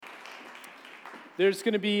There's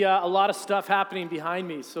going to be a lot of stuff happening behind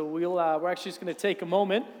me, so we're actually just going to take a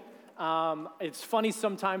moment. It's funny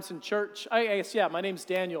sometimes in church. I guess, my name's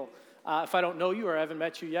Daniel. If I don't know you or I haven't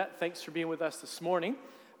met you yet, thanks for being with us this morning.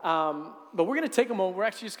 But we're going to take a moment. We're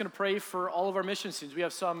actually just going to pray for all of our mission teams. We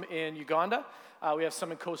have some in Uganda, we have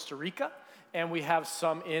some in Costa Rica, and we have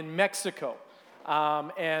some in Mexico.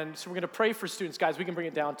 And so we're going to pray for students. Guys, we can bring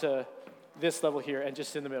it down to this level here and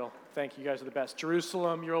just in the middle. Thank you. You guys are the best.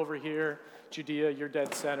 Jerusalem, you're over here. Judea, you're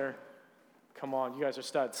dead center. Come on, you guys are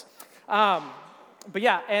studs.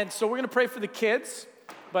 And so we're going to pray for the kids,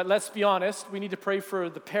 but let's be honest, we need to pray for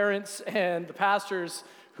the parents and the pastors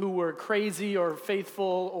who were crazy or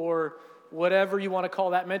faithful or whatever you want to call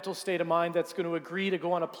that mental state of mind that's going to agree to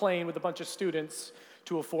go on a plane with a bunch of students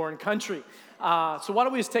to a foreign country. So why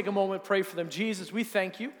don't we just take a moment and pray for them. Jesus, we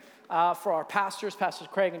thank you for our pastors, Pastors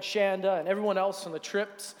Craig and Shanda, and everyone else on the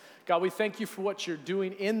trips. God, we thank you for what you're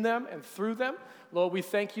doing in them and through them. Lord, we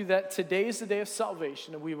thank you that today is the day of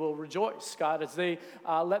salvation, and we will rejoice, God, as they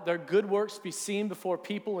let their good works be seen before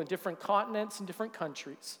people in different continents and different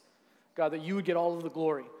countries. God, that you would get all of the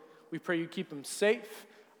glory. We pray you keep them safe.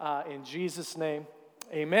 In Jesus' name,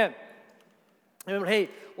 amen. Hey,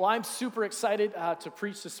 well, I'm super excited to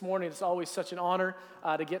preach this morning. It's always such an honor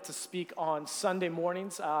to get to speak on Sunday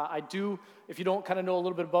mornings. If you don't kind of know a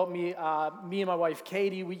little bit about me, me and my wife,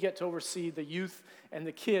 Katie, we get to oversee the youth and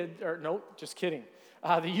the just kidding.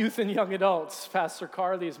 The youth and young adults. Pastor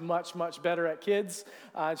Carly is much, much better at kids.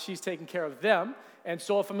 She's taking care of them. And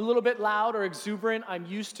so if I'm a little bit loud or exuberant, I'm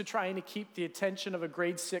used to trying to keep the attention of a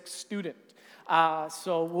grade 6 student.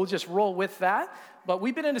 So we'll just roll with that. But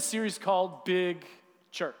we've been in a series called Big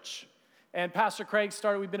Church. And Pastor Craig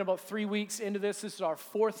we've been about 3 weeks into this. This is our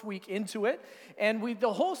 4th week into it. And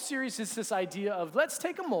the whole series is this idea of let's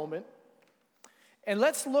take a moment and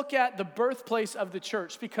let's look at the birthplace of the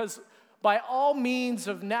church, because by all means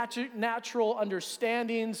of natural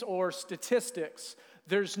understandings or statistics,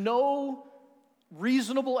 there's no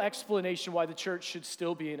reasonable explanation why the church should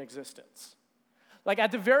still be in existence. Like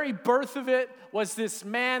at the very birth of it was this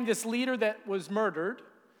man, this leader that was murdered,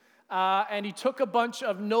 and he took a bunch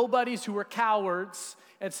of nobodies who were cowards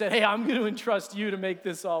and said, hey, I'm going to entrust you to make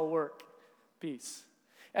this all work. Peace.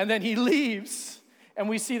 And then he leaves, and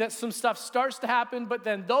we see that some stuff starts to happen, but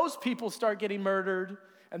then those people start getting murdered,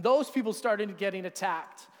 and those people started getting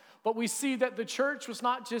attacked. But we see that the church was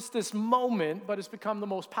not just this moment, but it's become the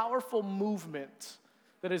most powerful movement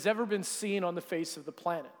that has ever been seen on the face of the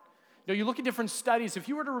planet. You know, you look at different studies. If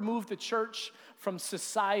you were to remove the church from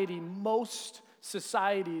society, most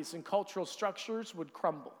societies and cultural structures would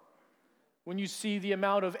crumble. When you see the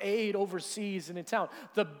amount of aid overseas and in town,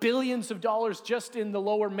 the billions of dollars just in the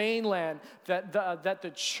lower mainland that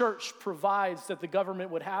the church provides, that the government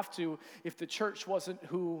would have to if the church wasn't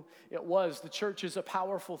who it was. The church is a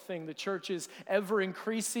powerful thing. The church is ever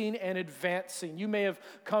increasing and advancing. You may have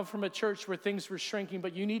come from a church where things were shrinking,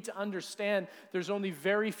 but you need to understand there's only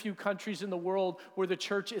very few countries in the world where the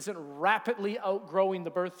church isn't rapidly outgrowing the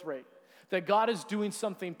birth rate. That God is doing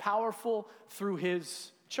something powerful through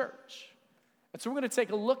his church. And so we're going to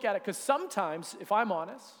take a look at it, because sometimes, if I'm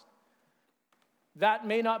honest, that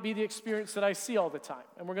may not be the experience that I see all the time.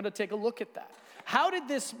 And we're going to take a look at that. How did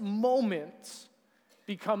this moment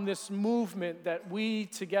become this movement that we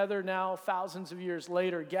together now, thousands of years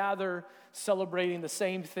later, gather celebrating the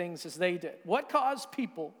same things as they did? What caused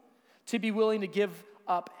people to be willing to give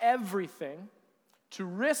up everything, to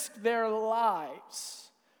risk their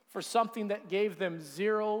lives for something that gave them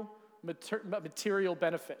zero material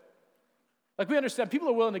benefit? Like, we understand people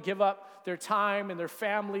are willing to give up their time and their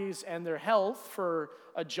families and their health for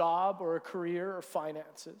a job or a career or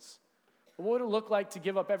finances. But what would it look like to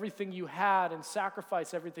give up everything you had and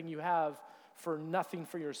sacrifice everything you have for nothing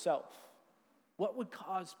for yourself? What would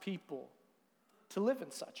cause people to live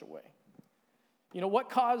in such a way? You know,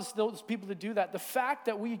 what caused those people to do that? The fact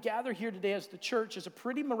that we gather here today as the church is a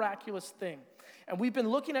pretty miraculous thing. And we've been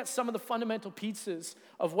looking at some of the fundamental pieces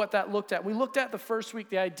of what that looked at. We looked at the first week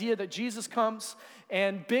the idea that Jesus comes,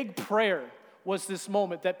 and big prayer was this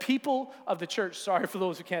moment that people of the church, sorry for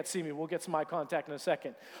those who can't see me, we'll get some eye contact in a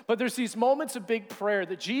second, but there's these moments of big prayer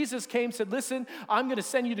that Jesus came, said, listen, I'm going to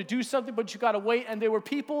send you to do something, but you got to wait. And they were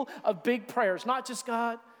people of big prayers, not just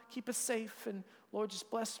God, keep us safe, and Lord, just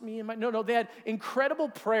bless me. No, they had incredible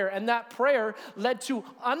prayer, and that prayer led to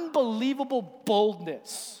unbelievable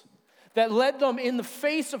boldness that led them in the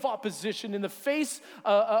face of opposition, in the face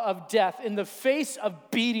of death, in the face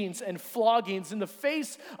of beatings and floggings, in the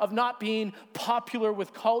face of not being popular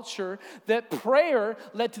with culture, that prayer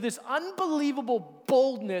led to this unbelievable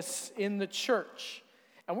boldness in the church.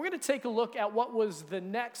 And we're going to take a look at what was the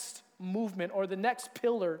next movement or the next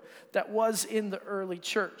pillar that was in the early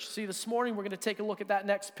church. See, this morning we're going to take a look at that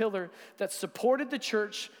next pillar that supported the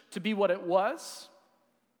church to be what it was,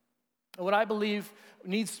 and what I believe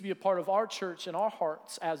needs to be a part of our church and our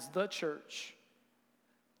hearts as the church,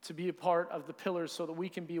 to be a part of the pillars so that we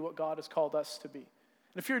can be what God has called us to be.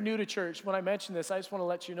 And if you're new to church, when I mention this, I just want to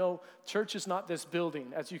let you know, church is not this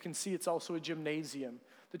building. As you can see, it's also a gymnasium.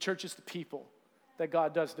 The church is the people that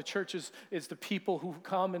God does. The church is the people who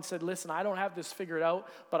come and said, listen, I don't have this figured out,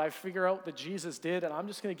 but I figure out that Jesus did, and I'm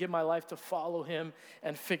just going to give my life to follow him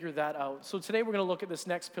and figure that out. So today we're going to look at this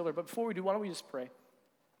next pillar, but before we do, why don't we just pray?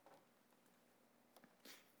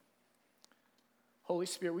 Holy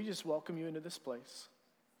Spirit, we just welcome you into this place.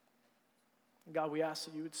 God, we ask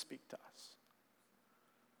that you would speak to us.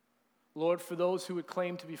 Lord, for those who would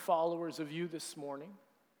claim to be followers of you this morning,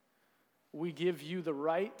 we give you the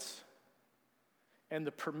right and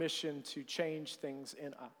the permission to change things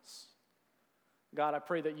in us. God, I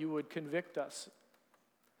pray that you would convict us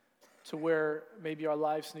to where maybe our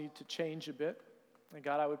lives need to change a bit. And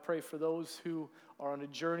God, I would pray for those who are on a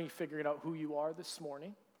journey figuring out who you are this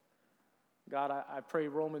morning. God, I pray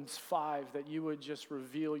Romans 5 that you would just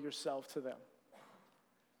reveal yourself to them.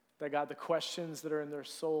 That, God, the questions that are in their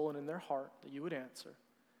soul and in their heart, that you would answer.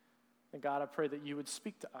 And God, I pray that you would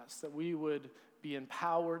speak to us, that we would be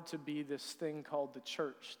empowered to be this thing called the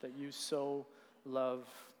church that you so love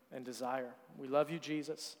and desire. We love you,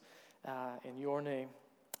 Jesus. In your name,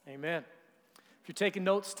 amen. If you're taking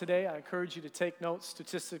notes today, I encourage you to take notes.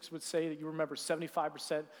 Statistics would say that you remember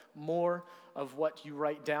 75% more of what you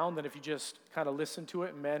write down than if you just kind of listen to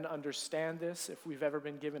it. Men understand this. If we've ever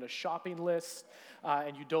been given a shopping list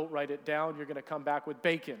and you don't write it down, you're going to come back with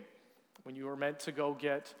bacon when you were meant to go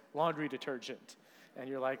get laundry detergent. And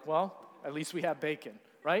you're like, well, at least we have bacon,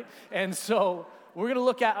 right? And so we're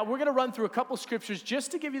going to run through a couple scriptures just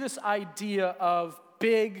to give you this idea of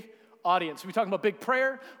big audience. We're talking about big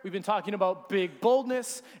prayer. We've been talking about big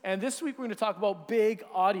boldness. And this week we're going to talk about big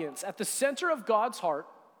audience. At the center of God's heart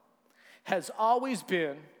has always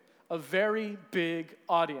been a very big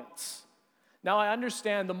audience. Now I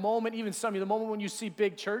understand the moment, even some of you, the moment when you see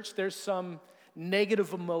big church, there's some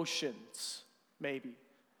negative emotions, maybe,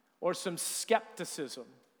 or some skepticism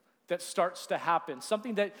that starts to happen.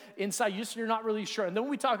 Something that inside you're not really sure. And then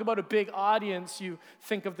when we talk about a big audience, you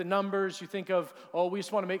think of the numbers, you think of, oh, we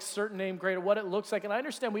just want to make certain name greater, what it looks like. And I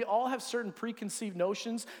understand we all have certain preconceived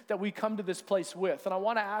notions that we come to this place with. And I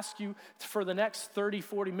want to ask you for the next 30,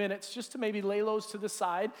 40 minutes just to maybe lay those to the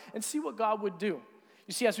side and see what God would do.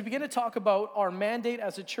 You see, as we begin to talk about our mandate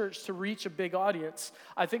as a church to reach a big audience,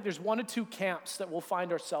 I think there's one or two camps that we'll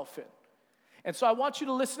find ourselves in. And so I want you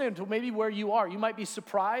to listen in to maybe where you are. You might be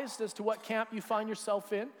surprised as to what camp you find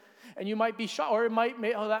yourself in, and you might be shocked, or it might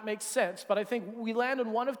make, oh, that makes sense. But I think we land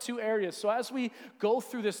in one of two areas. So as we go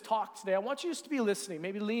through this talk today, I want you just to be listening,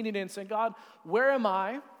 maybe leaning in, saying, God, where am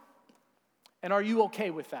I? And are you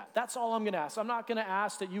okay with that? That's all I'm going to ask. I'm not going to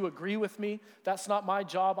ask that you agree with me. That's not my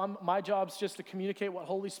job. My job is just to communicate what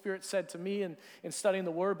Holy Spirit said to me in studying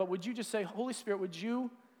the Word. But would you just say, Holy Spirit,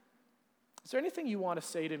 is there anything you want to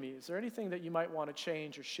say to me? Is there anything that you might want to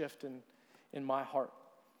change or shift in my heart?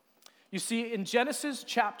 You see, in Genesis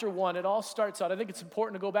chapter 1, it all starts out. I think it's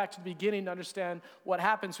important to go back to the beginning to understand what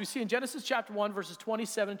happens. We see in Genesis chapter 1, verses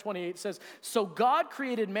 27 and 28, it says, so God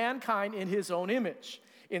created mankind in his own image.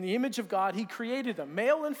 In the image of God, he created them.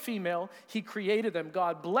 Male and female, he created them.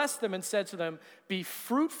 God blessed them and said to them, be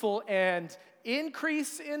fruitful and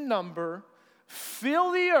increase in number,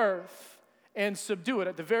 fill the earth, and subdue it.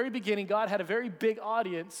 At the very beginning, God had a very big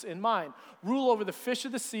audience in mind. Rule over the fish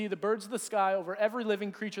of the sea, the birds of the sky, over every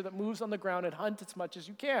living creature that moves on the ground, and hunt as much as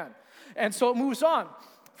you can. And so it moves on.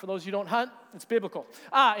 For those who don't hunt, it's biblical.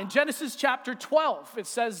 In Genesis chapter 12, it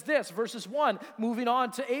says this, verses 1, moving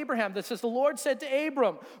on to Abraham, that says, the Lord said to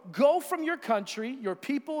Abram, go from your country, your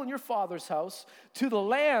people, and your father's house to the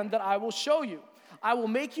land that I will show you. I will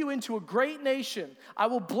make you into a great nation. I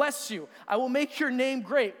will bless you. I will make your name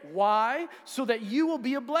great. Why? So that you will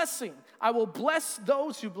be a blessing. I will bless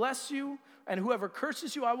those who bless you, and whoever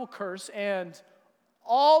curses you, I will curse, and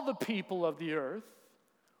all the people of the earth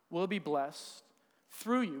will be blessed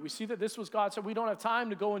through you. We see that this was God. So we don't have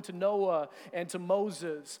time to go into Noah and to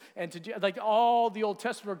Moses and to like all the Old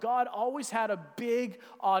Testament, where God always had a big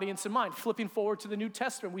audience in mind. Flipping forward to the New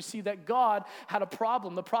Testament, we see that God had a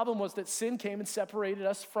problem. The problem was that sin came and separated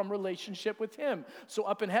us from relationship with him. So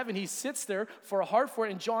up in heaven, he sits there for a heart for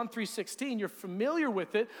it. In John 3:16, you're familiar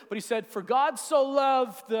with it, but he said, for God so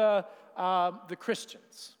loved the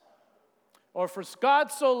Christians. Or for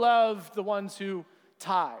God so loved the ones who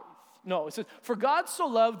tithe. No, it says, for God so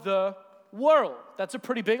loved the world. That's a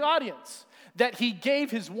pretty big audience. That he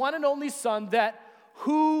gave his one and only son, that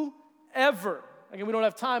whoever, again, we don't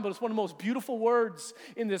have time, but it's one of the most beautiful words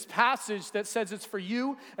in this passage that says it's for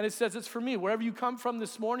you and it says it's for me. Wherever you come from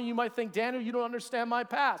this morning, you might think, Daniel, you don't understand my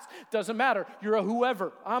past. Doesn't matter. You're a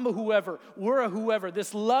whoever. I'm a whoever. We're a whoever.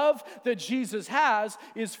 This love that Jesus has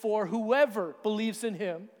is for whoever believes in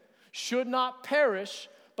him should not perish,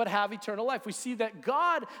 but have eternal life. We see that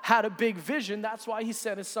God had a big vision. That's why he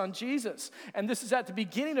sent his son Jesus. And this is at the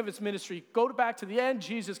beginning of his ministry. Go back to the end.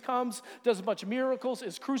 Jesus comes, does a bunch of miracles,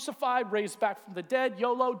 is crucified, raised back from the dead.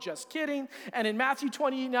 YOLO, just kidding. And in Matthew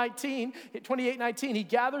 28:19, he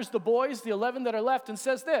gathers the boys, the 11 that are left, and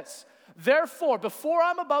says this, therefore, before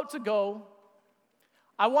I'm about to go,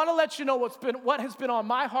 I want to let you know what has been on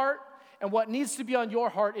my heart and what needs to be on your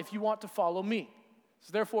heart if you want to follow me.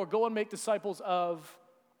 So therefore, go and make disciples of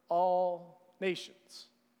all nations,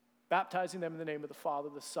 baptizing them in the name of the Father,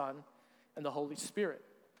 the Son, and the Holy Spirit.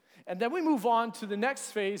 And then we move on to the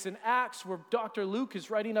next phase in Acts, where Dr. Luke is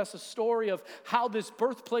writing us a story of how this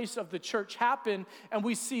birthplace of the church happened, and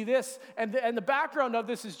we see this. And the background of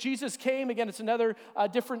this is Jesus came. Again, it's another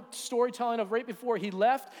different storytelling of right before he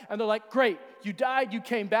left, and they're like, great, you died, you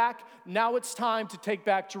came back, now it's time to take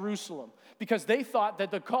back Jerusalem. Because they thought that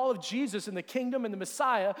the call of Jesus and the kingdom and the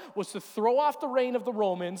Messiah was to throw off the reign of the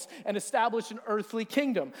Romans and establish an earthly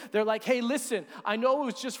kingdom. They're like, hey, listen, I know it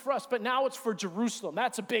was just for us, but now it's for Jerusalem.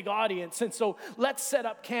 That's a big audience, and so let's set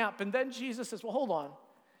up camp. And then Jesus says, well, hold on.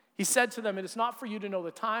 He said to them, it is not for you to know the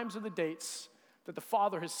times or the dates that the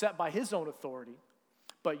Father has set by his own authority,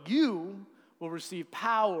 but you will receive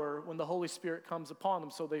power when the Holy Spirit comes upon them.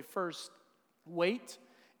 So they first wait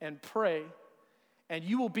and pray. And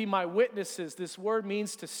you will be my witnesses. This word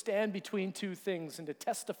means to stand between two things and to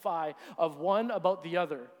testify of one about the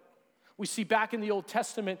other. We see back in the Old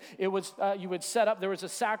Testament, it was you would set up, there was a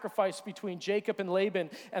sacrifice between Jacob and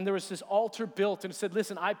Laban, and there was this altar built, and it said,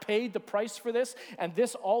 listen, I paid the price for this, and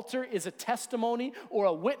this altar is a testimony or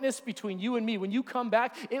a witness between you and me. When you come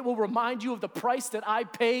back, it will remind you of the price that I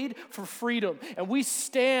paid for freedom. And we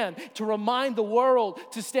stand to remind the world,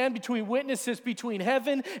 to stand between witnesses between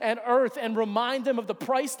heaven and earth, and remind them of the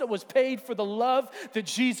price that was paid for the love that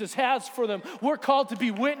Jesus has for them. We're called to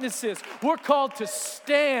be witnesses. We're called to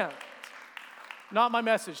stand. Not my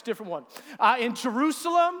message, different one. In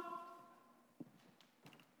Jerusalem,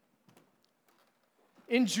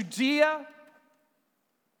 in Judea,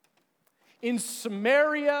 in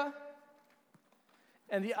Samaria,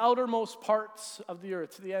 and the outermost parts of the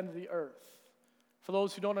earth, to the end of the earth. For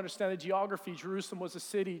those who don't understand the geography, Jerusalem was a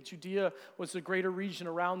city. Judea was the greater region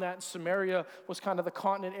around that. And Samaria was kind of the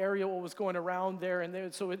continent area, what was going around there.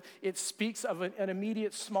 And so it speaks of an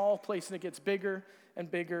immediate small place, and it gets bigger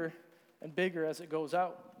and bigger and bigger as it goes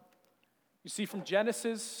out. You see, from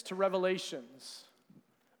Genesis to Revelations,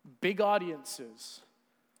 big audiences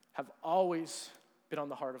have always been on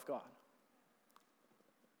the heart of God.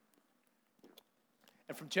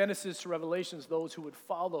 And from Genesis to Revelations, those who would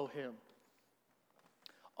follow him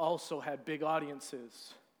also had big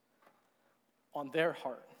audiences on their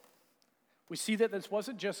heart. We see that this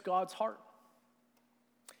wasn't just God's heart.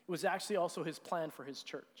 It was actually also his plan for his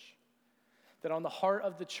church. That on the heart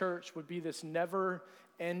of the church would be this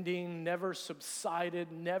never-ending, never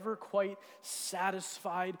subsided, never quite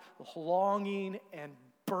satisfied longing and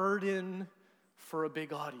burden for a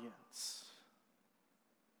big audience.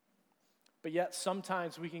 But yet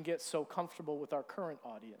sometimes we can get so comfortable with our current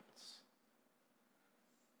audience.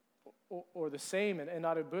 Or the same, and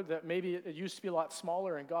not a good, that maybe it used to be a lot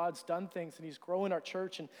smaller, and God's done things, and he's growing our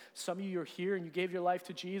church, and some of you are here, and you gave your life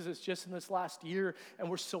to Jesus just in this last year, and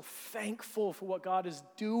we're so thankful for what God is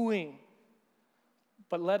doing.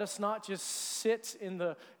 But let us not just sit in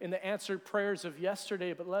the answered prayers of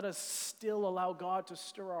yesterday, but let us still allow God to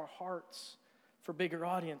stir our hearts for bigger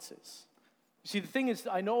audiences. You see, the thing is,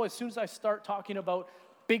 I know as soon as I start talking about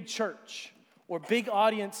big church, or big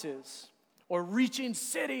audiences, or reaching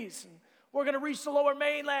cities, and we're going to reach the lower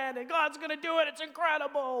mainland, and God's going to do it, it's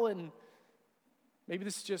incredible. And maybe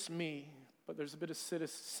this is just me, but there's a bit of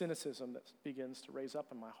cynicism that begins to raise up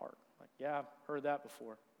in my heart. Like, yeah, I've heard that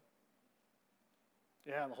before.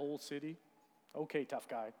 Yeah, the whole city. Okay, tough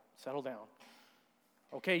guy, settle down.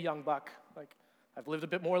 Okay, young buck, like, I've lived a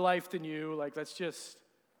bit more life than you. Like, let's just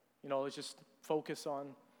focus on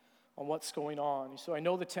what's going on. So I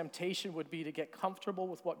know the temptation would be to get comfortable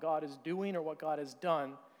with what God is doing or what God has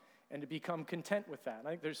done and to become content with that. And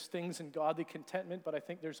I think there's things in godly contentment, but I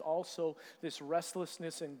think there's also this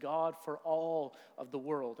restlessness in God for all of the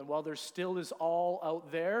world. And while there still is all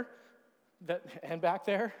out there, and back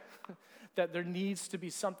there, that there needs to be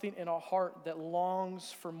something in our heart that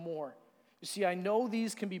longs for more. You see, I know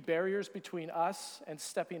these can be barriers between us and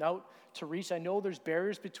stepping out to reach. I know there's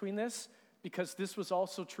barriers between this because this was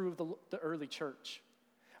also true of the early church.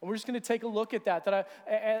 And we're just going to take a look at that.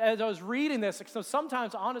 As I was reading this, so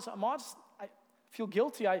sometimes, I feel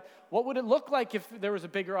guilty. What would it look like if there was a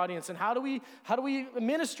bigger audience? And how do we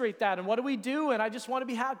administrate that? And what do we do? And I just want to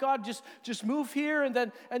be, God, just move here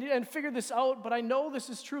and figure this out. But I know this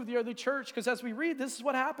is true of the early church because as we read, this is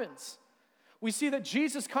what happens. We see that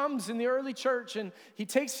Jesus comes in the early church and he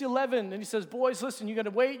takes the 11 and he says, boys, listen, you're going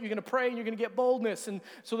to wait, you're going to pray, and you're going to get boldness. And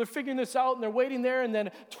so they're figuring this out and they're waiting there, and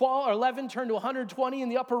then 12 or 11 turn to 120 in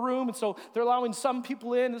the upper room. And so they're allowing some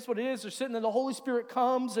people in. That's what it is. They're sitting and the Holy Spirit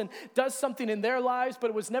comes and does something in their lives,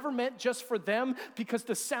 but it was never meant just for them because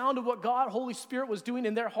the sound of what God, Holy Spirit, was doing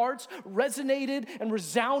in their hearts resonated and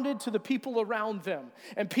resounded to the people around them.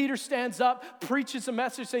 And Peter stands up, preaches a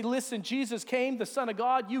message, say, listen, Jesus came, the Son of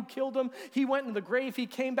God, you killed him. He went in the grave, he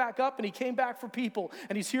came back up, and he came back for people,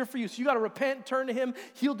 and he's here for you. So you got to repent, turn to him,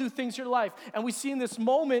 he'll do things in your life. And we see in this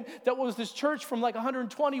moment that was this church from like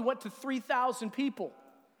 120 went to 3,000 people.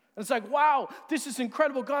 And it's like, wow, this is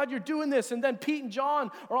incredible. God, you're doing this. And then Pete and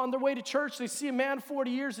John are on their way to church. They see a man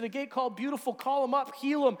 40 years at a gate called Beautiful, call him up,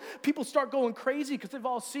 heal him. People start going crazy because they've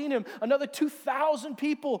all seen him. Another 2,000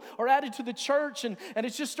 people are added to the church, and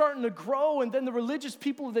it's just starting to grow. And then the religious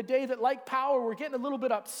people of the day that like power were getting a little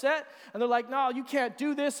bit upset. And they're like, no, you can't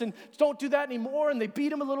do this, and don't do that anymore. And they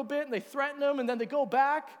beat him a little bit, and they threaten him, and then they go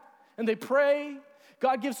back, and they pray.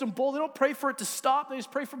 God gives them boldness. They don't pray for it to stop. They just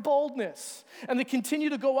pray for boldness. And they continue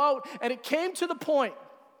to go out. And it came to the point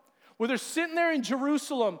where they're sitting there in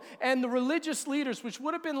Jerusalem, and the religious leaders, which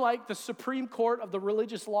would have been like the Supreme Court of the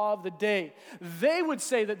religious law of the day, they would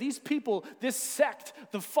say that these people, this sect,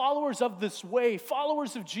 the followers of this way,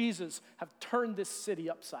 followers of Jesus, have turned this city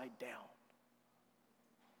upside down.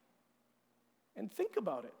 And think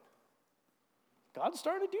about it. God's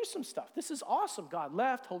starting to do some stuff. This is awesome. God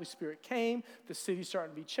left, Holy Spirit came, the city's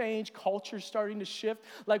starting to be changed, culture's starting to shift.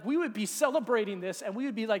 Like, we would be celebrating this, and we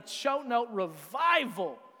would be like shouting out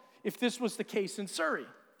revival if this was the case in Surrey.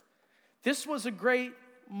 This was a great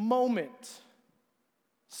moment.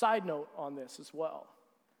 Side note on this as well.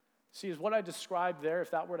 See, is what I described there,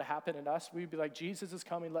 if that were to happen in us, we'd be like, Jesus is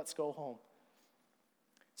coming, let's go home.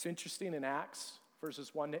 It's interesting in Acts,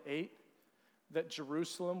 verses 1-8, that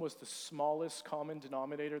Jerusalem was the smallest common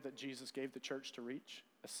denominator that Jesus gave the church to reach,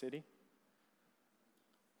 a city.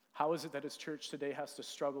 How is it that his church today has to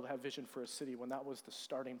struggle to have vision for a city when that was the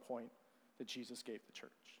starting point that Jesus gave the church?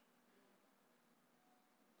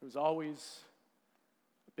 There was always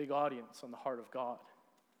a big audience on the heart of God.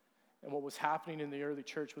 And what was happening in the early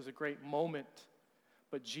church was a great moment,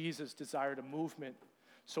 but Jesus desired a movement.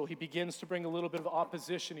 So he begins to bring a little bit of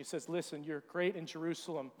opposition. He says, listen, you're great in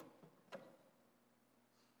Jerusalem,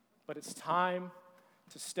 but it's time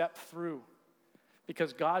to step through,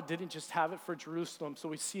 because God didn't just have it for Jerusalem. So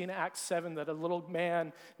we see in Acts 7 that a little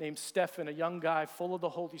man named Stephen, a young guy full of the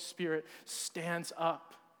Holy Spirit, stands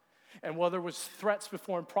up. And while there was threats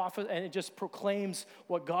before and prophet, and it just proclaims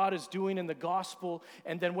what God is doing in the gospel.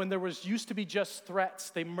 And then when there was used to be just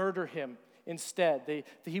threats, they murder him instead.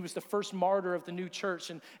 He was the first martyr of the new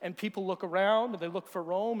church. And people look around, and they look for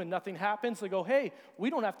Rome, and nothing happens. They go, hey, we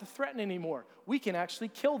don't have to threaten anymore. We can actually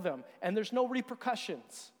kill them, and there's no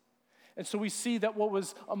repercussions. And so we see that what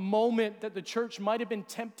was a moment that the church might have been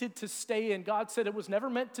tempted to stay in, God said it was never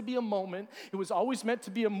meant to be a moment. It was always meant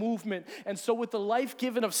to be a movement. And so with the life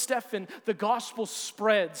given of Stephen, the gospel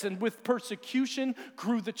spreads. And with persecution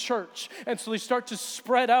grew the church. And so they start to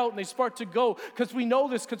spread out and they start to go. Because we know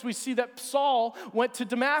this, because we see that Saul went to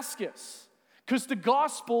Damascus. Because the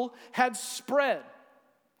gospel had spread.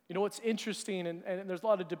 You know what's interesting, and there's a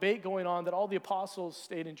lot of debate going on, that all the apostles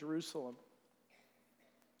stayed in Jerusalem.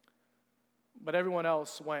 But everyone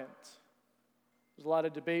else went. There's a lot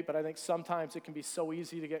of debate, but I think sometimes it can be so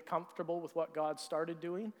easy to get comfortable with what God started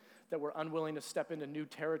doing that we're unwilling to step into new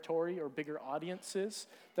territory or bigger audiences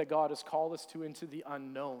that God has called us to into the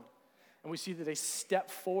unknown. And we see that they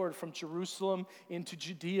step forward from Jerusalem into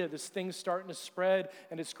Judea. This thing's starting to spread,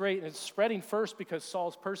 and it's great. And it's spreading first because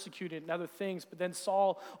Saul's persecuted and other things. But then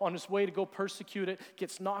Saul, on his way to go persecute it,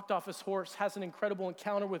 gets knocked off his horse, has an incredible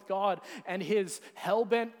encounter with God, and his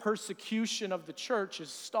hell-bent persecution of the church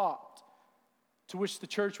is stopped. To which the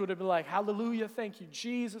church would have been like, hallelujah, thank you,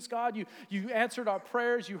 Jesus, God. You answered our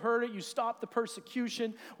prayers, you heard it, you stopped the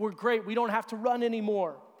persecution. We're great. We don't have to run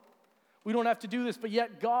anymore. We don't have to do this, but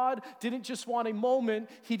yet God didn't just want a moment,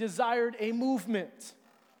 he desired a movement.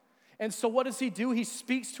 And so what does he do? He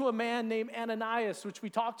speaks to a man named Ananias, which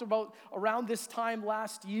we talked about around this time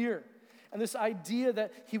last year. and this idea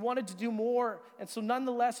that he wanted to do more. And so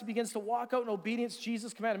nonetheless, he begins to walk out in obedience.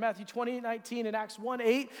 Jesus commanded Matthew 28:19 and Acts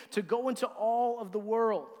 1:8 to go into all of the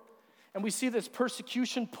world. And we see this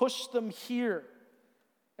persecution push them here.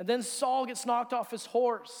 And then Saul gets knocked off his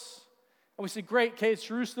horse. And we say, great, okay, it's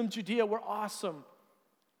Jerusalem, Judea, we're awesome.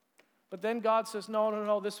 But then God says,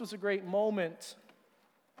 no, this was a great moment.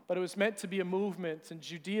 But it was meant to be a movement. And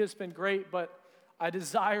Judea's been great, but I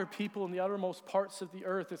desire people in the uttermost parts of the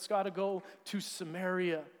earth. It's got to go to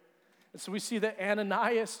Samaria. And so we see that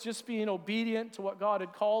Ananias, just being obedient to what God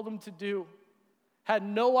had called him to do, had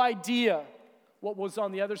no idea what was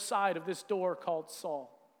on the other side of this door called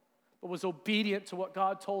Saul, but was obedient to what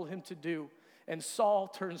God told him to do. And Saul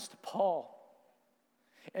turns to Paul.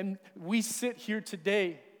 And we sit here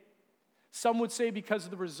today, some would say because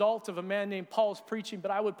of the result of a man named Paul's preaching,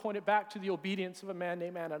 but I would point it back to the obedience of a man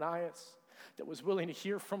named Ananias that was willing to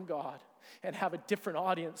hear from God and have a different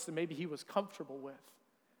audience than maybe he was comfortable with,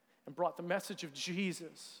 and brought the message of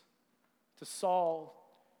Jesus to Saul,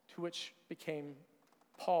 to which became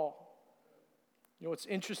Paul. You know, it's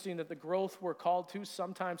interesting that the growth we're called to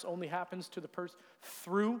sometimes only happens to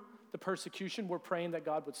through the persecution we're praying that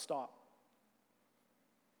God would stop.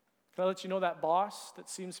 Can I let you know that boss that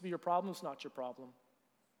seems to be your problem is not your problem?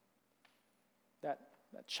 That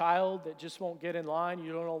child that just won't get in line,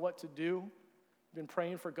 you don't know what to do. You've been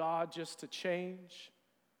praying for God just to change.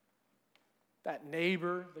 That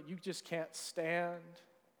neighbor that you just can't stand.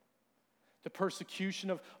 The persecution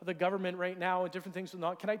of the government right now and different things.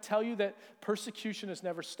 Can I tell you that persecution has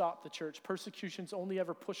never stopped the church? Persecution's only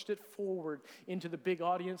ever pushed it forward into the big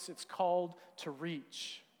audience it's called to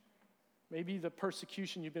reach. Maybe the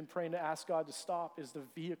persecution you've been praying to ask God to stop is the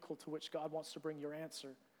vehicle to which God wants to bring your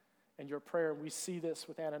answer and your prayer. And we see this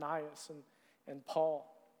with Ananias and Paul.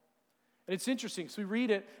 And it's interesting because we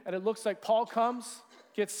read it and it looks like Paul comes,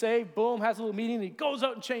 gets saved, boom, has a little meeting, and he goes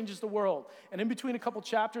out and changes the world. And in between a couple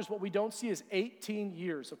chapters, what we don't see is 18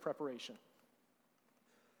 years of preparation.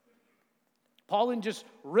 Paul didn't just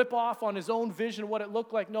rip off on his own vision what it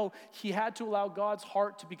looked like. No, he had to allow God's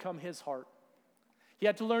heart to become his heart. He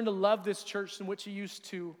had to learn to love this church in which he used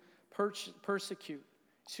to persecute.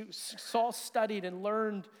 Saul studied and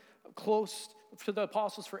learned close to the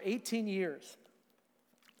apostles for 18 years.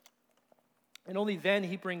 And only then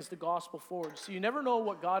he brings the gospel forward. So you never know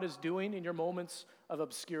what God is doing in your moments of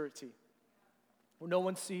obscurity, where no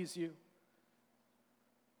one sees you.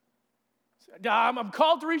 I'm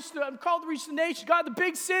called to reach the nation. God, the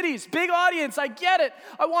big cities, big audience. I get it.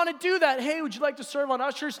 I want to do that. Hey, would you like to serve on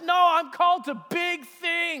ushers? No, I'm called to big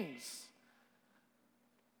things.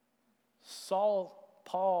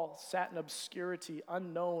 Paul sat in obscurity,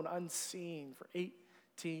 unknown, unseen for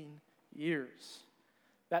 18 years.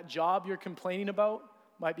 That job you're complaining about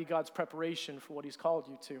might be God's preparation for what he's called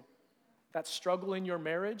you to. That struggle in your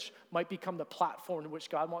marriage might become the platform in which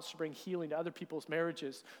God wants to bring healing to other people's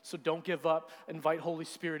marriages. So don't give up. Invite Holy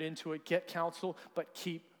Spirit into it. Get counsel, but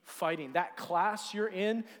keep fighting. That class you're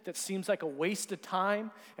in that seems like a waste of time,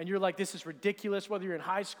 and you're like, this is ridiculous, whether you're in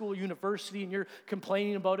high school or university and you're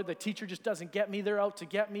complaining about it, the teacher just doesn't get me, they're out to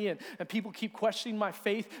get me, and people keep questioning my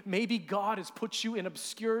faith. Maybe God has put you in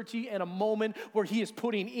obscurity in a moment where he is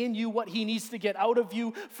putting in you what he needs to get out of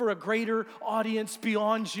you for a greater audience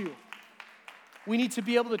beyond you. We need to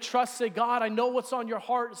be able to trust, say, God, I know what's on your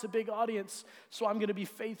heart. It's a big audience, so I'm going to be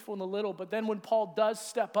faithful in the little. But then when Paul does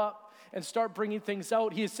step up and start bringing things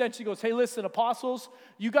out, he essentially goes, hey, listen, apostles,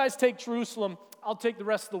 you guys take Jerusalem. I'll take the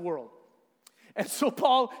rest of the world. And so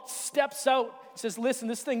Paul steps out. He says, listen,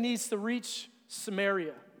 this thing needs to reach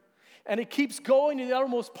Samaria. And it keeps going to the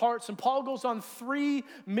uttermost parts. And Paul goes on 3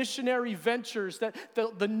 missionary ventures that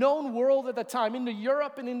the known world at the time, into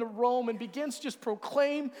Europe and into Rome, and begins to just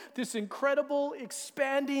proclaim this incredible,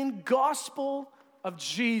 expanding gospel of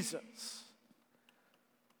Jesus.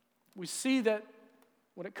 We see that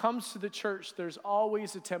when it comes to the church, there's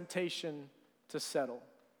always a temptation to settle.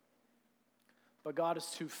 But God is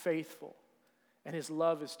too faithful, and his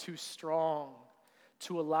love is too strong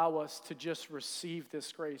to allow us to just receive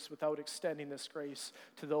this grace without extending this grace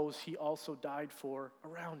to those he also died for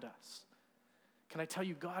around us. Can I tell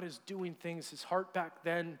you, God is doing things. His heart back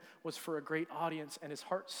then was for a great audience, and his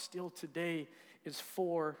heart still today is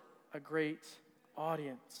for a great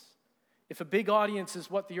audience. If a big audience is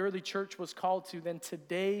what the early church was called to, then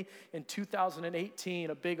today in 2018,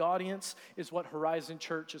 a big audience is what Horizon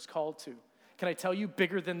Church is called to. Can I tell you,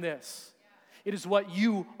 bigger than this? It is what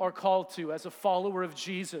you are called to as a follower of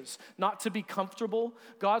Jesus. Not to be comfortable.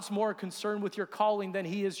 God's more concerned with your calling than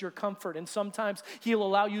he is your comfort. And sometimes he'll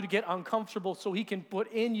allow you to get uncomfortable so he can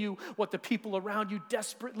put in you what the people around you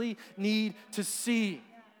desperately need to see.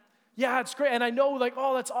 Yeah, it's great. And I know, like,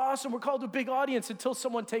 oh, that's awesome. We're called to a big audience until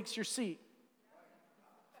someone takes your seat.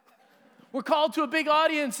 We're called to a big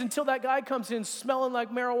audience until that guy comes in smelling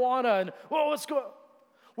like marijuana and, whoa, let's go.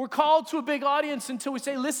 We're called to a big audience until we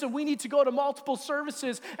say, listen, we need to go to multiple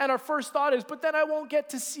services. And our first thought is, but then I won't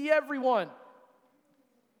get to see everyone.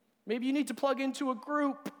 Maybe you need to plug into a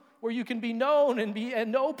group where you can be known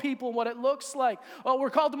and know people and what it looks like. Oh,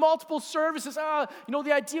 we're called to multiple services.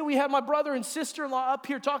 The idea we have my brother and sister-in-law up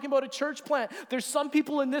here talking about a church plant. There's some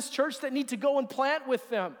people in this church that need to go and plant with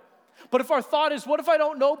them. But if our thought is, what if I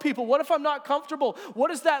don't know people? What if I'm not comfortable? What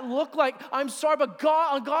does that look like? I'm sorry, but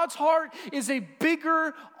God's heart is a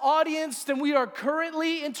bigger audience than we are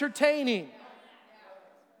currently entertaining.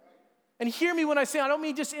 And hear me when I say, I don't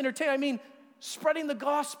mean just entertain, I mean spreading the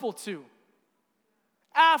gospel to.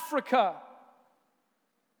 Africa,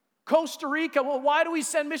 Costa Rica. Well, why do we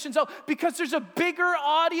send missions out? Because there's a bigger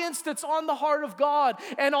audience that's on the heart of God.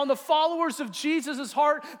 And on the followers of Jesus'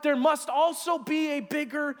 heart, there must also be a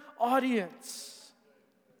bigger audience.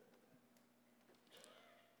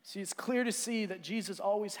 See, it's clear to see that Jesus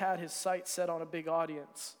always had his sights set on a big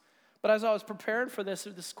audience. But as I was preparing for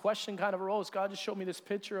this question kind of arose. God just showed me this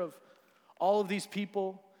picture of all of these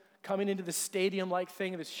people coming into the stadium-like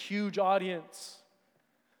thing, this huge audience.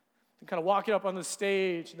 And kind of walking up on the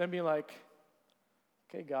stage and then being like,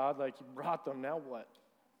 okay, God, like you brought them, now what?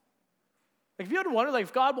 Like if you had to wonder, like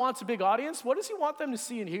if God wants a big audience, what does he want them to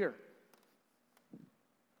see and hear?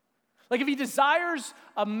 Like if he desires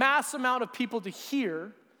a mass amount of people to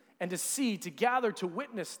hear and to see, to gather, to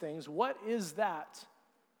witness things, what is that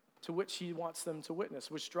to which he wants them to witness?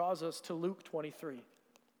 Which draws us to Luke 23,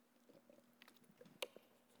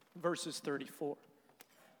 verses 34.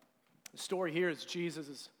 The story here is Jesus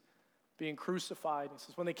is being crucified. It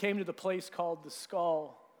says, when they came to the place called the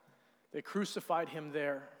Skull, they crucified him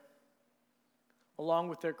there, along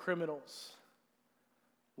with their criminals,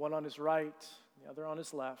 one on his right, the other on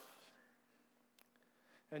his left.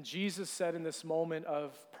 And Jesus said in this moment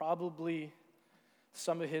of probably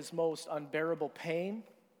some of his most unbearable pain,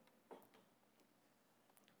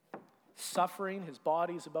 suffering, his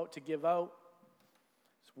body is about to give out,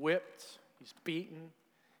 he's whipped, he's beaten,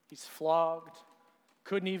 he's flogged,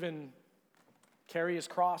 couldn't even carry his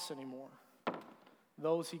cross anymore.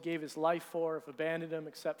 Those he gave his life for have abandoned him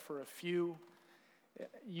except for a few.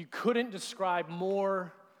 You couldn't describe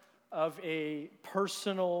more of a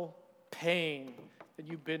personal pain that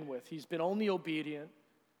you've been with. He's been only obedient,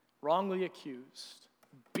 wrongly accused,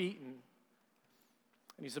 beaten,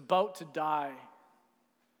 and he's about to die.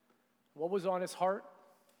 What was on his heart?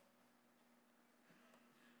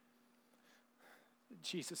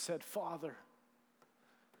 Jesus said, Father,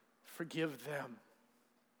 forgive them.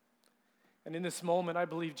 And in this moment, I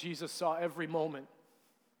believe Jesus saw every moment.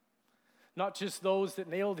 Not just those that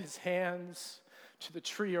nailed his hands to the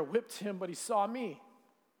tree or whipped him, but he saw me.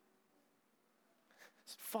 He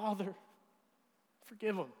said, Father,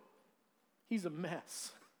 forgive him. He's a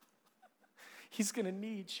mess. He's going to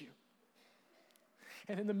need you.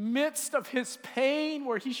 And in the midst of his pain,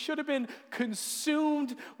 where he should have been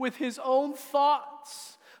consumed with his own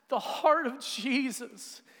thoughts, the heart of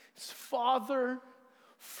Jesus is, Father,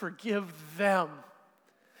 forgive them.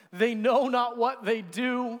 They know not what they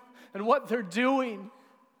do and what they're doing.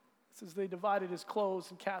 As they divided his clothes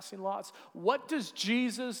and casting lots. What does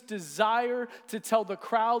Jesus desire to tell the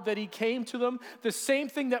crowd that he came to them? The same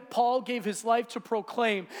thing that Paul gave his life to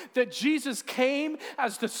proclaim. That Jesus came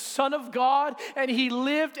as the Son of God and he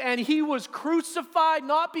lived and he was crucified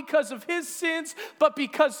not because of his sins but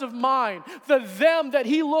because of mine. The them that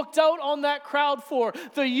he looked out on that crowd for.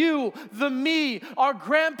 The you, the me, our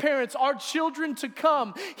grandparents, our children to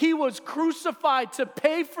come. He was crucified to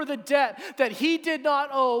pay for the debt that he did not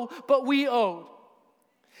owe but we owed.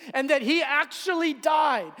 And that he actually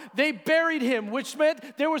died. They buried him, which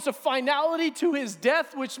meant there was a finality to his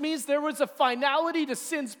death, which means there was a finality to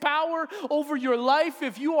sin's power over your life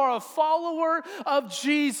if you are a follower of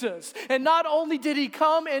Jesus. And not only did he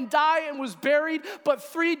come and die and was buried, but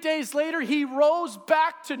 3 days later he rose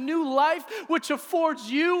back to new life, which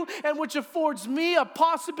affords you and which affords me a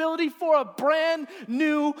possibility for a brand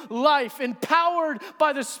new life, empowered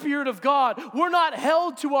by the Spirit of God. We're not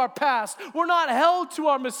held to our past. We're not held to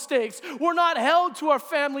our mistakes. We're not held to our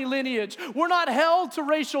family lineage. We're not held to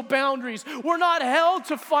racial boundaries. We're not held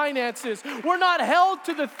to finances. We're not held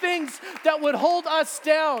to the things that would hold us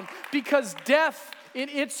down because death in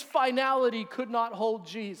its finality could not hold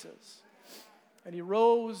Jesus. And he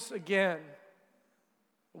rose again.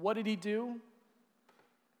 What did he do?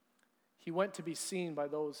 He went to be seen by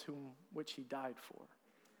those which he died for.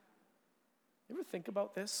 You ever think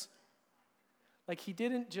about this? Like he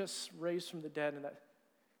didn't just raise from the dead, and that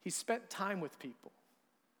he spent time with people.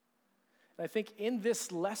 And I think in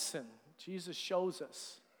this lesson, Jesus shows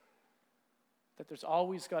us that there's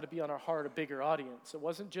always got to be on our heart a bigger audience. It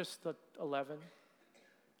wasn't just the 11,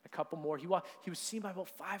 a couple more. He was seen by about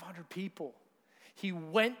 500 people. He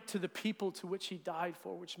went to the people to which he died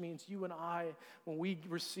for, which means you and I, when we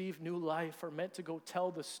receive new life, are meant to go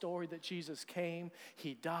tell the story that Jesus came,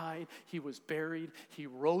 he died, he was buried, he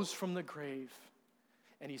rose from the grave,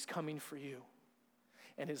 and he's coming for you.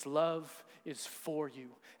 And his love is for you.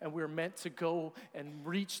 And we're meant to go and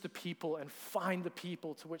reach the people and find the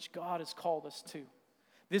people to which God has called us to.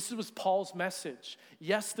 This was Paul's message.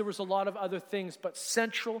 Yes, there was a lot of other things, but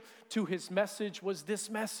central to his message was this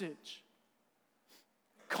message.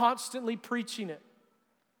 Constantly preaching it.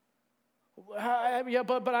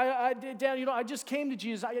 Dan, I just came to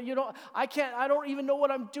Jesus. I don't even know what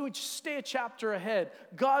I'm doing. Just stay a chapter ahead.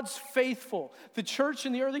 God's faithful. The church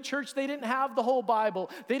in the early church, they didn't have the whole Bible.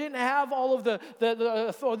 They didn't have all of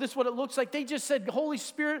this is what it looks like. They just said, Holy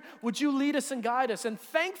Spirit, would you lead us and guide us? And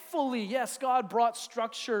thankfully, yes, God brought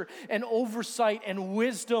structure and oversight and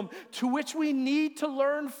wisdom to which we need to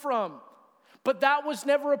learn from. But that was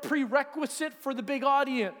never a prerequisite for the big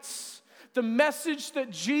audience. The message that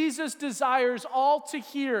Jesus desires all to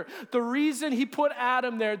hear, the reason he put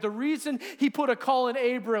Adam there, the reason he put a call on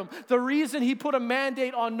Abram, the reason he put a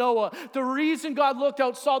mandate on Noah, the reason God looked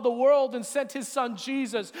out, saw the world and sent his son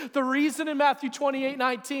Jesus, the reason in Matthew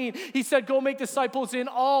 28:19 he said, go make disciples in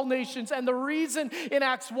all nations, and the reason in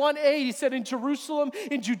Acts 1:8 he said in Jerusalem,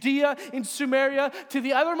 in Judea, in Samaria, to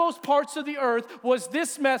the uttermost parts of the earth was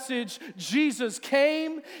this message: Jesus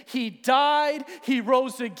came, he died, he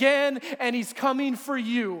rose again, and he's coming for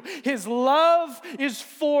you. His love is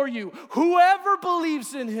for you. Whoever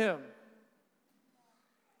believes in him.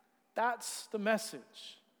 That's the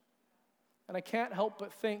message. And I can't help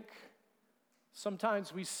but think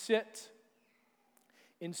sometimes we sit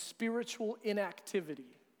in spiritual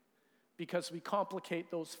inactivity because we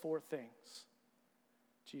complicate those four things.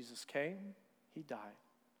 Jesus came, he died,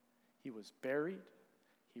 he was buried,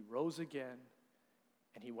 he rose again,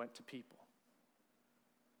 and he went to people.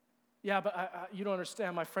 Yeah, but you don't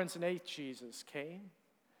understand. My friends, in eighth, Jesus came,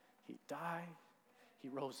 he died, he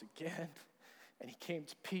rose again, and he came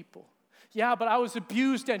to people. Yeah, but I was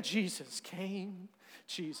abused, and Jesus came,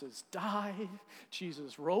 Jesus died,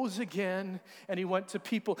 Jesus rose again, and he went to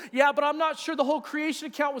people. Yeah, but I'm not sure the whole creation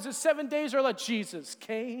account was at 7 days or like Jesus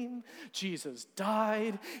came, Jesus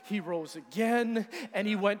died, he rose again, and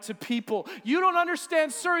he went to people. You don't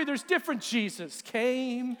understand, Surrey, there's different. Jesus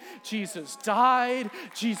came, Jesus died,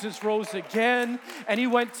 Jesus rose again, and he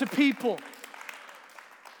went to people.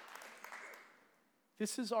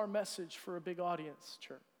 This is our message for a big audience,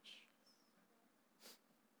 church.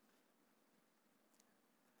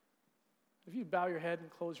 If you bow your head and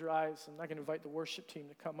close your eyes, I'm not going to invite the worship team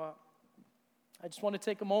to come up. I just want to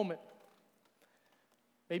take a moment.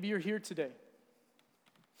 Maybe you're here today.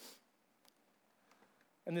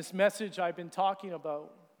 And this message I've been talking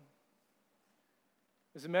about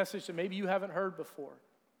is a message that maybe you haven't heard before.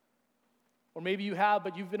 Or maybe you have,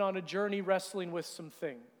 but you've been on a journey wrestling with some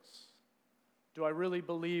things. Do I really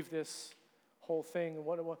believe this whole thing? And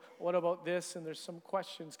what about this? And there's some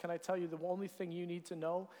questions. Can I tell you, the only thing you need to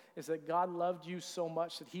know is that God loved you so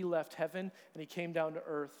much that he left heaven and he came down to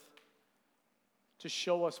earth to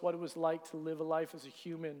show us what it was like to live a life as a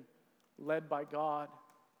human led by God.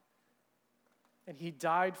 And he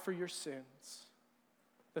died for your sins.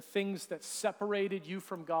 The things that separated you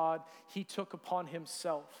from God, he took upon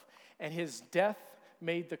himself. And his death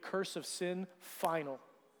made the curse of sin final.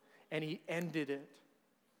 And he ended it.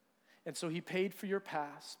 And so he paid for your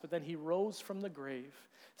past, but then he rose from the grave,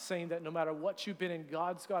 saying that no matter what you've been in,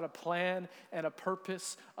 God's got a plan and a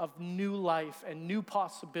purpose of new life and new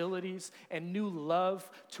possibilities and new love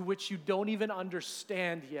to which you don't even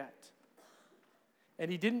understand yet. And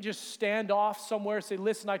he didn't just stand off somewhere and say,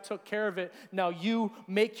 listen, I took care of it. Now you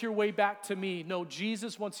make your way back to me. No,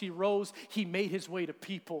 Jesus, once he rose, he made his way to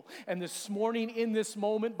people. And this morning, in this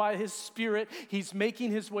moment, by his Spirit, he's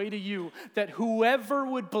making his way to you. That whoever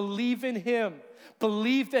would believe in him,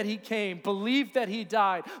 believe that he came, believe that he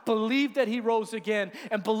died, believe that he rose again,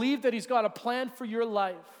 and believe that he's got a plan for your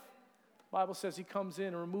life. The Bible says he comes in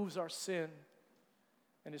and removes our sin,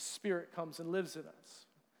 and his Spirit comes and lives in us.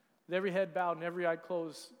 With every head bowed and every eye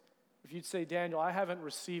closed, if you'd say, Daniel, I haven't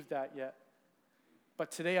received that yet,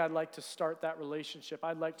 but today I'd like to start that relationship.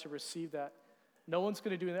 I'd like to receive that. No one's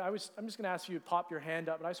going to do that. I'm just going to ask you to pop your hand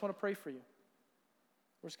up, and I just want to pray for you.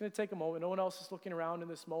 We're just going to take a moment. No one else is looking around in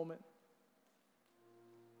this moment.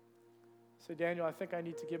 Say, Daniel, I think I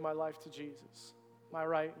need to give my life to Jesus. My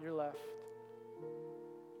right, your left.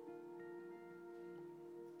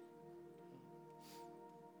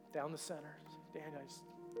 Down the center. Daniel,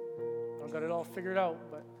 I don't got it all figured out,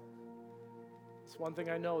 but it's one thing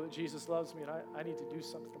I know, that Jesus loves me, and I need to do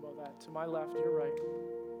something about that. To my left, your right.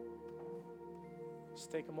 Just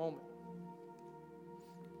take a moment.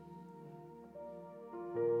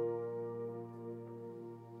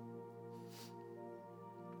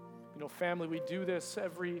 You know, family, we do this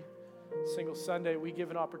every single Sunday. We give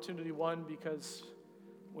an opportunity, one, because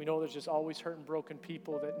we know there's just always hurt and broken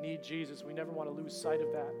people that need Jesus. We never want to lose sight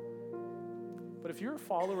of that. But if you're a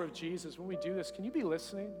follower of Jesus, when we do this, can you be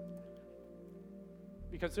listening?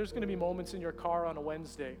 Because there's going to be moments in your car on a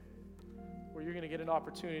Wednesday where you're going to get an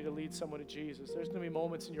opportunity to lead someone to Jesus. There's going to be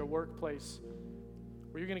moments in your workplace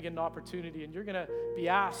where you're going to get an opportunity and you're going to be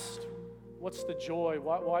asked, what's the joy?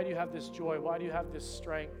 Why do you have this joy? Why do you have this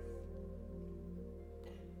strength?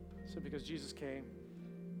 So because Jesus came.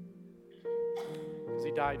 Because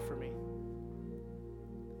he died for me.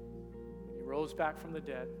 He rose back from the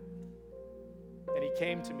dead. And he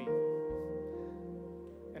came to me.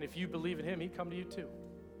 And if you believe in him, he'd come to you too.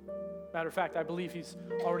 Matter of fact, I believe he's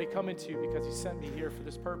already coming to you because he sent me here for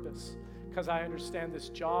this purpose. Because I understand this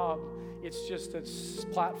job, it's just a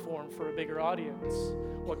platform for a bigger audience.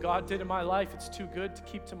 What God did in my life, it's too good to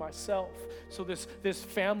keep to myself. So this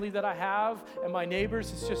family that I have and my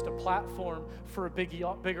neighbors is just a platform for a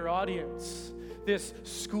bigger audience. This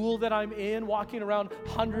school that I'm in, walking around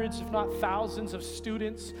hundreds, if not thousands of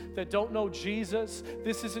students that don't know Jesus,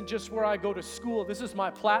 this isn't just where I go to school. This is my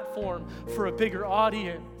platform for a bigger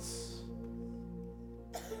audience.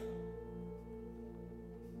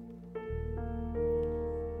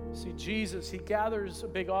 See, Jesus, he gathers a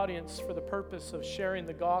big audience for the purpose of sharing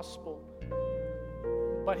the gospel.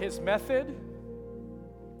 But his method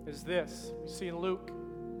is this. We see in Luke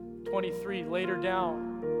 23, later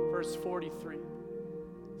down, verse 43.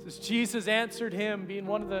 It says, Jesus answered him, being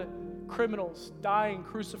one of the criminals, dying,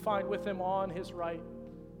 crucified with him on his right.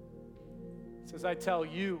 It says, I tell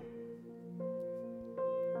you,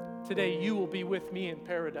 today you will be with me in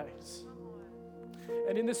paradise.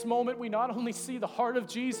 And in this moment, we not only see the heart of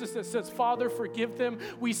Jesus that says, Father, forgive them.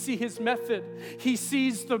 We see his method. He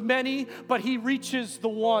sees the many, but he reaches the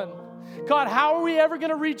one. God, how are we ever going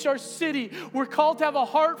to reach our city? We're called to have a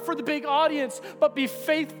heart for the big audience, but be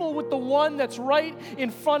faithful with the one that's right in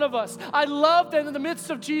front of us. I love that in the midst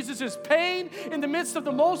of Jesus' pain, in the midst of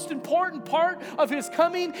the most important part of his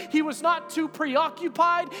coming, he was not too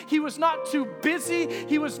preoccupied. He was not too busy.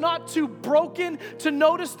 He was not too broken to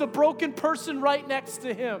notice the broken person right next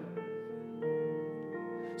to him.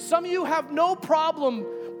 Some of you have no problem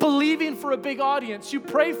believing for a big audience. You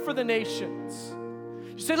pray for the nations.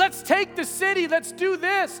 You say, let's take the city, let's do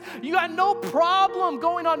this. You got no problem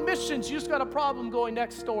going on missions. You just got a problem going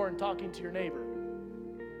next door and talking to your neighbor.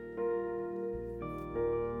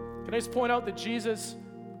 Can I just point out that Jesus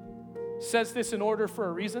says this in order for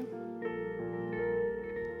a reason?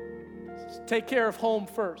 Take care of home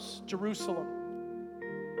first, Jerusalem.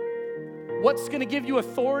 What's going to give you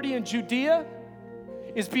authority in Judea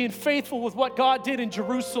is being faithful with what God did in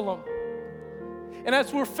Jerusalem. And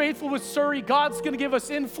as we're faithful with Surrey, God's going to give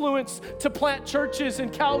us influence to plant churches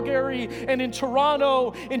in Calgary and in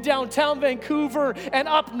Toronto, in downtown Vancouver, and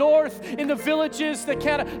up north in the villages that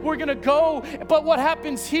we're going to go. But what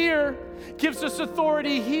happens here gives us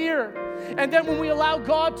authority here. And then when we allow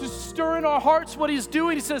God to stir in our hearts what he's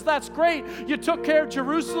doing, he says, that's great. You took care of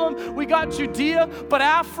Jerusalem. We got Judea, but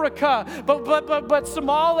Africa, but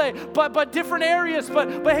Somalia, but different areas.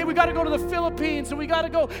 But hey, we got to go to the Philippines, and we got to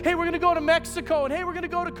go, hey, we're going to go to Mexico, and hey, we're going to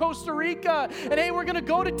go to Costa Rica, and hey, we're going to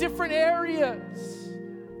go to different areas.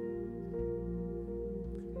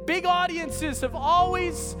 Big audiences have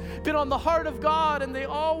always been on the heart of God, and they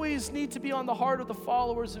always need to be on the heart of the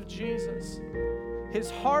followers of Jesus.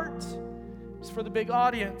 His heart is for the big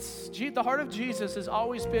audience. The heart of Jesus has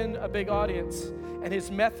always been a big audience, and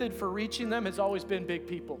his method for reaching them has always been big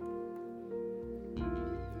people.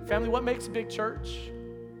 Family, what makes a big church?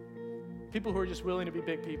 People who are just willing to be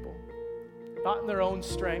big people. Not in their own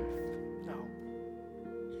strength, no.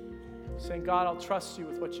 Saying, God, I'll trust you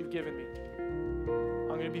with what you've given me.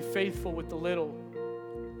 I'm going to be faithful with the little,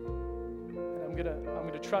 and I'm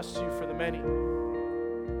going to trust you for the many.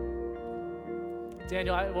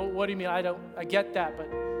 Daniel, what do you mean? I get that, but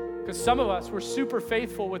because some of us, we're super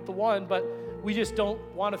faithful with the one, but we just don't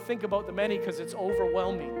want to think about the many because it's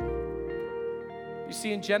overwhelming. You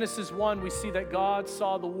see, in Genesis 1, we see that God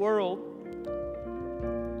saw the world,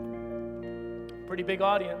 pretty big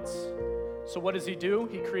audience. So what does he do?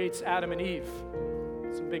 He creates Adam and Eve,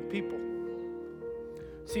 some big people.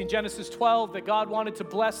 See in Genesis 12 that God wanted to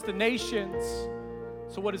bless the nations.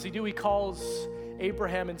 So what does he do? He calls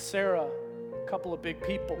Abraham and Sarah a couple of big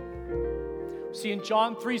people. See in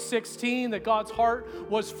John 3:16 that God's heart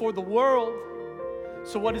was for the world.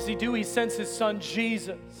 So what does he do? He sends his son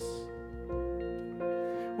Jesus.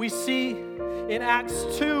 We see in Acts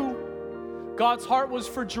 2, God's heart was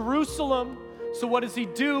for Jerusalem. So what does he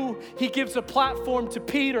do? He gives a platform to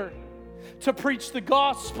Peter to preach the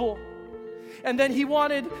gospel. And then he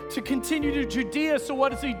wanted to continue to Judea, so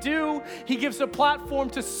what does he do? He gives a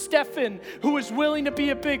platform to Stephen, who is willing to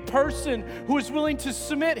be a big person, who is willing to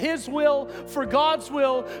submit his will for God's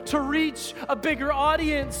will to reach a bigger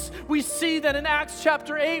audience. We see that in Acts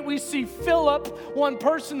chapter 8, we see Philip, one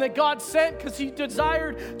person that God sent because he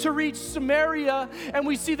desired to reach Samaria, and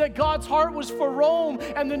we see that God's heart was for Rome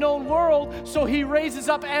and the known world, so he raises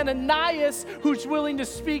up Ananias, who's willing to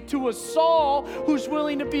speak to a Saul, who's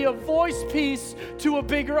willing to be a voice piece to a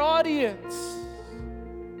bigger audience.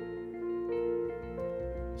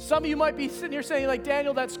 Some of you might be sitting here saying, like,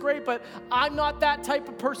 Daniel, that's great, but I'm not that type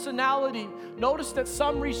of personality. Notice that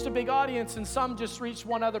some reached a big audience and some just reached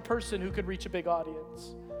one other person who could reach a big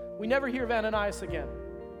audience. We never hear of Ananias again.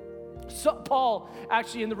 So Paul,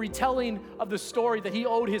 actually, in the retelling of the story that he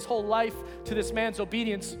owed his whole life to this man's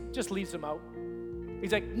obedience, just leaves him out.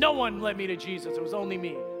 He's like, no one led me to Jesus. It was only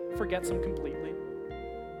me. Forgets him completely.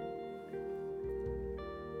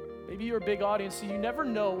 Maybe you're a big audience, so you never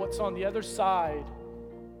know what's on the other side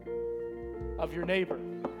of your neighbor.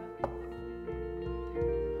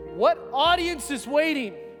 What audience is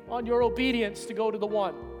waiting on your obedience to go to the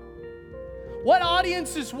one? What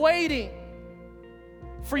audience is waiting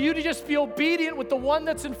for you to just be obedient with the one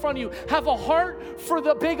that's in front of you? Have a heart for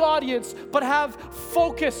the big audience, but have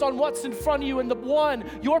focus on what's in front of you and the one,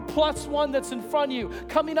 your plus one that's in front of you.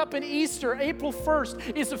 Coming up in Easter, April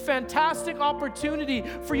 1st, is a fantastic opportunity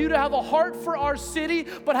for you to have a heart for our city,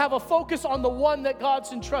 but have a focus on the one that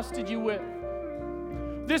God's entrusted you with.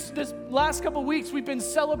 This last couple of weeks, we've been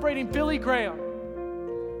celebrating Billy Graham.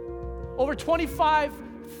 Over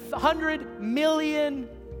 2,500 million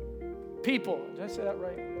people. Did I say that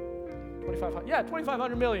right? 2,500. Yeah,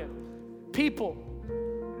 2,500 million people.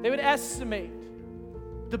 They would estimate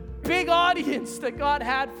the big audience that God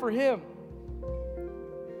had for him.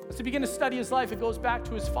 As we begin to study his life, it goes back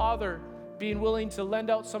to his father being willing to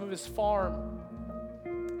lend out some of his farm.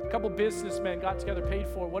 A couple businessmen got together, paid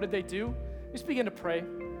for it. What did they do? Just begin to pray.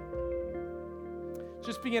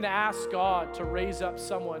 Just begin to ask God to raise up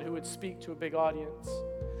someone who would speak to a big audience.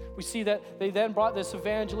 We see that they then brought this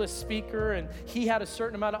evangelist speaker, and he had a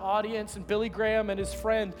certain amount of audience, and Billy Graham and his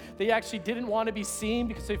friend, they actually didn't want to be seen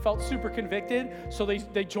because they felt super convicted, so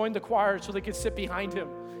they joined the choir so they could sit behind him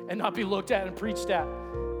and not be looked at and preached at.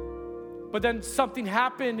 But then something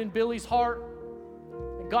happened in Billy's heart,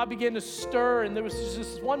 and God began to stir, and there was just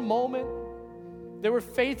this one moment. They were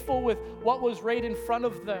faithful with what was right in front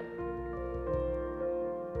of them.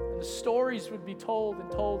 The stories would be told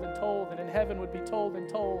and told and told, and in heaven would be told and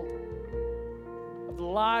told of the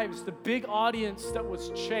lives, the big audience that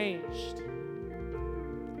was changed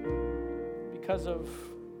because of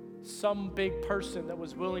some big person that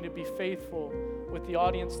was willing to be faithful with the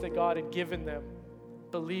audience that God had given them,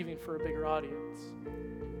 believing for a bigger audience.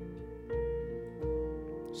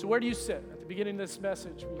 So where do you sit? At the beginning of this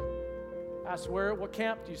message, we asked, what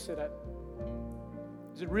camp do you sit at?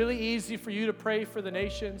 Is it really easy for you to pray for the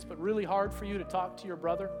nations, but really hard for you to talk to your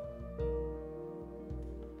brother,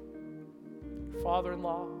 your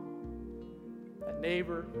father-in-law, that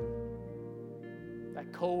neighbor,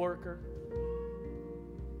 that coworker?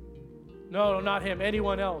 No, not him,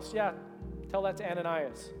 anyone else. Yeah, tell that to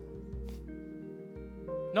Ananias.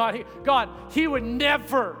 Not he. God, he would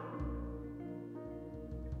never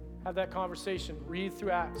have that conversation. Read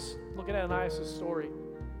through Acts. Look at Ananias' story.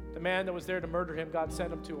 The man that was there to murder him, God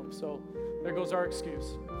sent him to him. So there goes our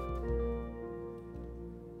excuse.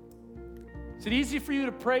 Is it easy for you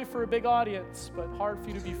to pray for a big audience, but hard for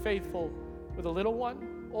you to be faithful with a little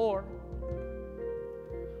one? Or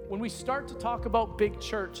when we start to talk about big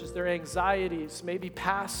churches, their anxieties, maybe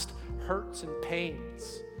past hurts and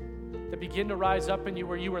pains that begin to rise up in you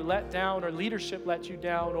where you were let down or leadership let you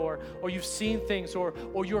down or you've seen things or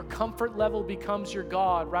your comfort level becomes your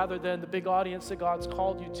God rather than the big audience that God's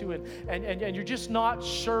called you to and you're just not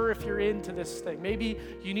sure if you're into this thing. Maybe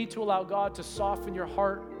you need to allow God to soften your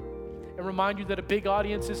heart and remind you that a big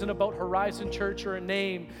audience isn't about Horizon Church or a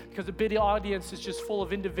name, because a big audience is just full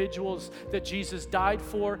of individuals that Jesus died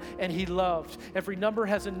for and he loved. Every number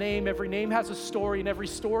has a name, every name has a story, and every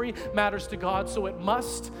story matters to God, so it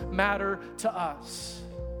must matter to us.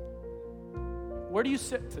 Where do you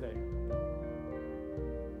sit today?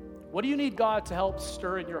 What do you need God to help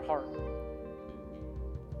stir in your heart?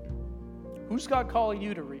 Who's God calling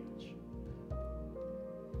you to reach?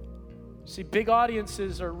 See, big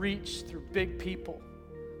audiences are reached through big people.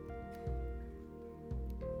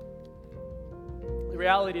 The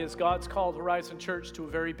reality is God's called Horizon Church to a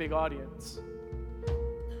very big audience.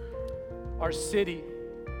 Our city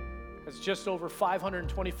has just over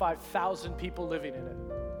 525,000 people living in it.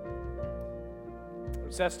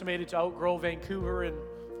 It's estimated to outgrow Vancouver in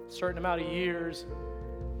a certain amount of years.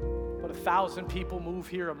 About 1,000 people move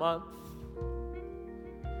here a month.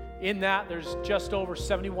 In that, there's just over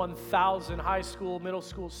 71,000 high school, middle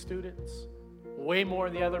school students. Way more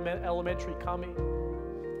in the other elementary coming.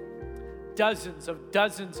 Dozens of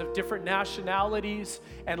different nationalities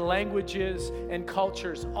and languages and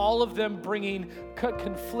cultures, all of them bringing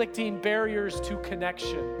conflicting barriers to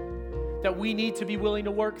connection that we need to be willing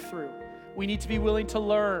to work through. We need to be willing to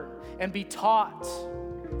learn and be taught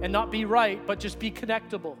and not be right, but just be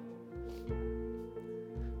connectable.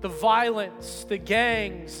 The violence, the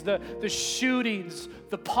gangs, the shootings,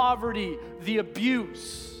 the poverty, the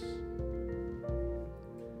abuse.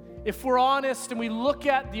 If we're honest and we look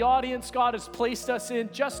at the audience God has placed us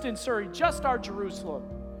in, just in Surrey, just our Jerusalem,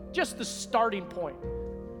 just the starting point,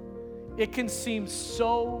 it can seem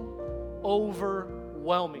so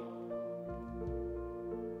overwhelming.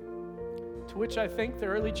 To which I think the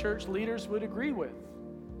early church leaders would agree with.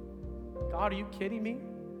 God, are you kidding me?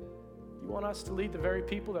 You want us to lead the very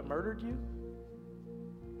people that murdered you?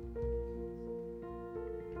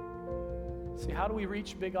 See, how do we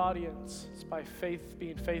reach a big audience? It's by faith,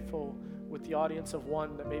 being faithful with the audience of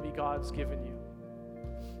one that maybe God's given you.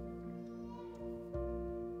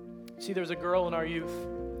 See, there's a girl in our youth.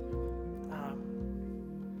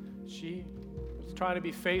 She was trying to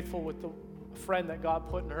be faithful with the friend that God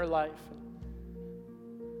put in her life.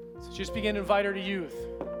 So just begin to invite her to youth.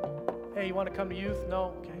 Hey, you want to come to youth?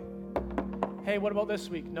 No? Okay. Hey, what about this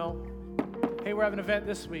week? No. Hey, we're having an event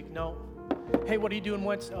this week. No. Hey, what are you doing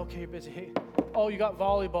Wednesday? Okay, you're busy. Hey, oh, you got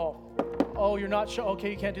volleyball. Oh, you're not sure.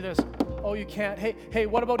 Okay, you can't do this. Oh, you can't. Hey,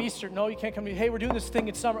 what about Easter? No, you can't come to me. Hey, we're doing this thing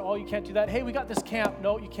in summer. Oh, you can't do that. Hey, we got this camp.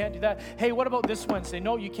 No, you can't do that. Hey, what about this Wednesday?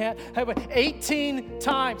 No, you can't. Hey, but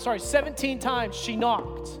 17 times she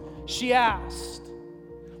knocked. She asked,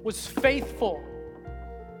 was faithful.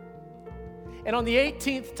 And on the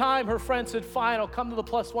 18th time, her friend said, fine, I'll come to the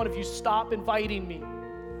 +1 if you stop inviting me.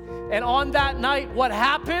 And on that night, what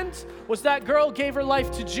happened was that girl gave her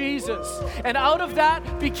life to Jesus. And out of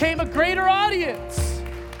that became a greater audience.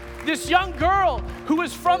 This young girl who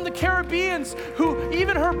was from the Caribbean, who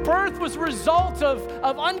even her birth was a result of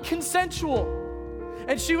unconsensual.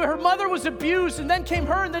 And her mother was abused, and then came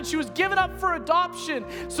her, and then she was given up for adoption.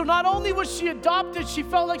 So not only was she adopted, she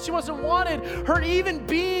felt like she wasn't wanted. Her even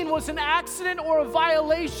being was an accident or a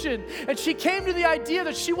violation. And she came to the idea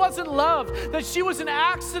that she wasn't loved, that she was an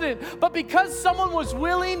accident. But because someone was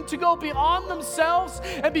willing to go beyond themselves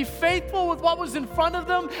and be faithful with what was in front of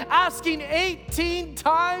them, asking 18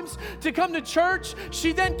 times to come to church,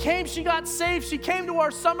 she then came, she got saved, she came to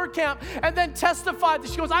our summer camp, and then testified that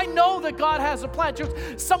she goes, I know that God has a plan. She goes,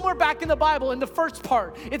 somewhere back in the Bible, in the first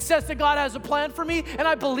part, it says that God has a plan for me, and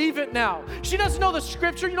I believe it now. She doesn't know the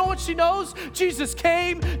scripture. You know what she knows? Jesus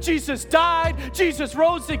came, Jesus died, Jesus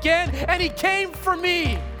rose again, and he came for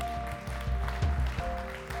me.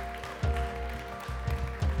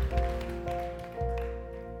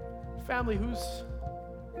 Family,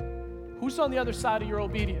 who's on the other side of your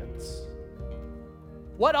obedience?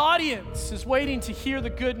 What audience is waiting to hear the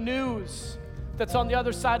good news that's on the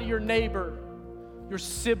other side of your neighbor, your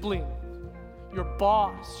sibling, your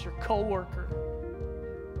boss, your coworker,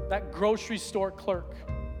 that grocery store clerk?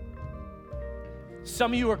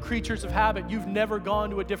 Some of you are creatures of habit. You've never gone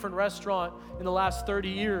to a different restaurant in the last 30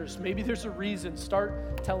 years. Maybe there's a reason.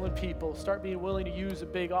 Start telling people. Start being willing to use a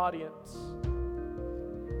big audience. And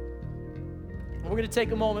we're going to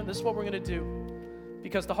take a moment. This is what we're going to do.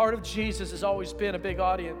 Because the heart of Jesus has always been a big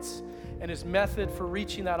audience, and his method for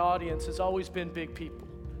reaching that audience has always been big people.